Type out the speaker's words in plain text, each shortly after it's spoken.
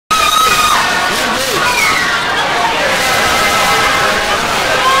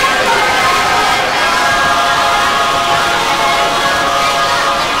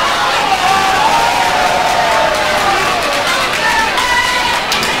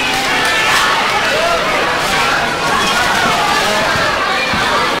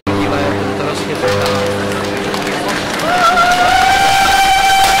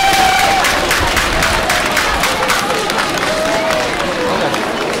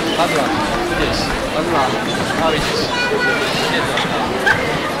Padła, gdzieś, padła, a widzisz,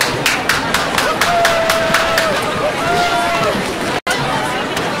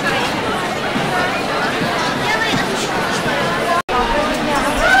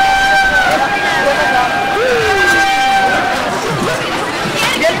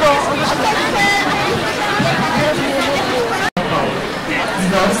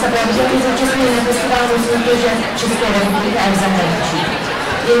 Zbor sa pravidelne zúčastňuje na festiválnej súťaže Českej republiky aj v zahraničí.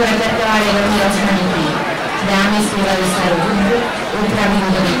 Jeho repertoár je veľmi rozmanitý. Dámy spievajú starú hudbu, úpravy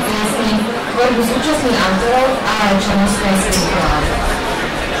ľudových piesní, tvorbu súčasných autorov a aj členské spirituály.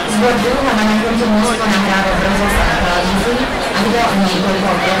 Zbor Druhá má na konte množstvo nahrávok v rozhlase a televízii a vydal aj niekoľko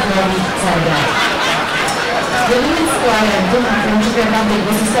folklórnych cergál. The women's choir of Duma from Czech Republic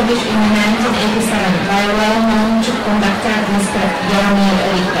was established in 1987 by a well-known Czech conductor, Mr. Jaromír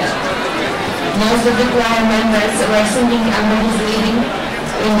Richter. Most of the choir members were singing under his leading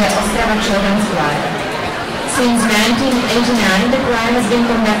in the Ostrava Children's Choir. Since 1989, the choir has been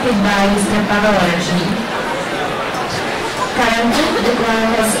conducted by Mr. Pavel Rečný. Currently, the choir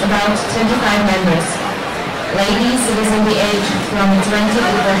has about 25 members, ladies within the age from 20 to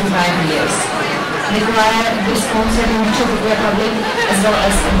 35 years. The choir is sponsored in the Czech Republic as well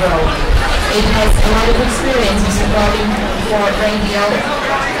as abroad. It has a lot of experience with recording for radio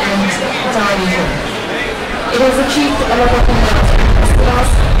and television. It has achieved a lot of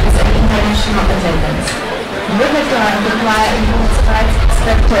festivals with an international attendance. The repertoire of the choir includes quite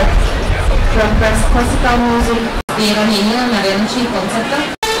spectrum from classical music, zpívání na větších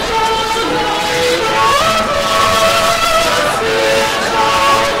koncertech.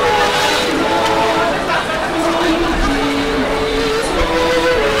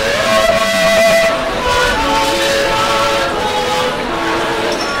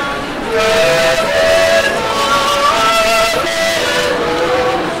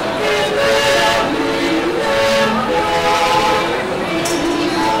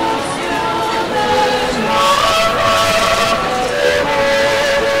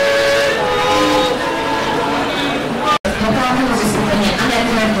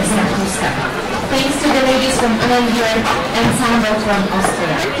 Thanks to the ladies from KLUD ensemble from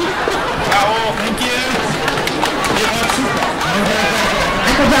Austria. Thank you.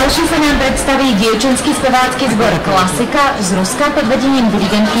 Ako další sa nám predstaví dievčenský spevácky zbor Klasika z Ruska pod vedením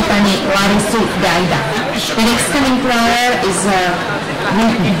dirigentky pani Larisy Gajda. The next coming choir is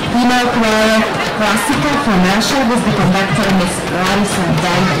female choir Klasika from Russia with the conductor Miss Larisa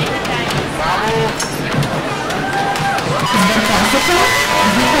Gajda. Zbor Klasika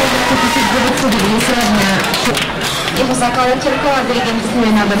vznikol v roku 1990 na jeho zakladateľkou a dirigentkou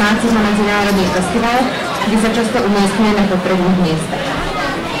je na domácich a medzinárodných festivaloch, kde sa často umiestňuje na popredných miestach.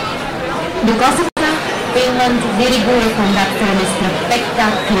 Do Klasika Finland diriguje konduktor Mr. Pekka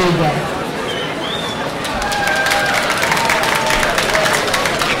Krieger.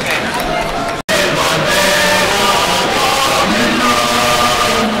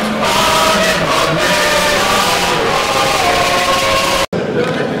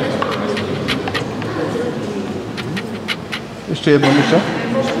 Ještě jedno, Miša.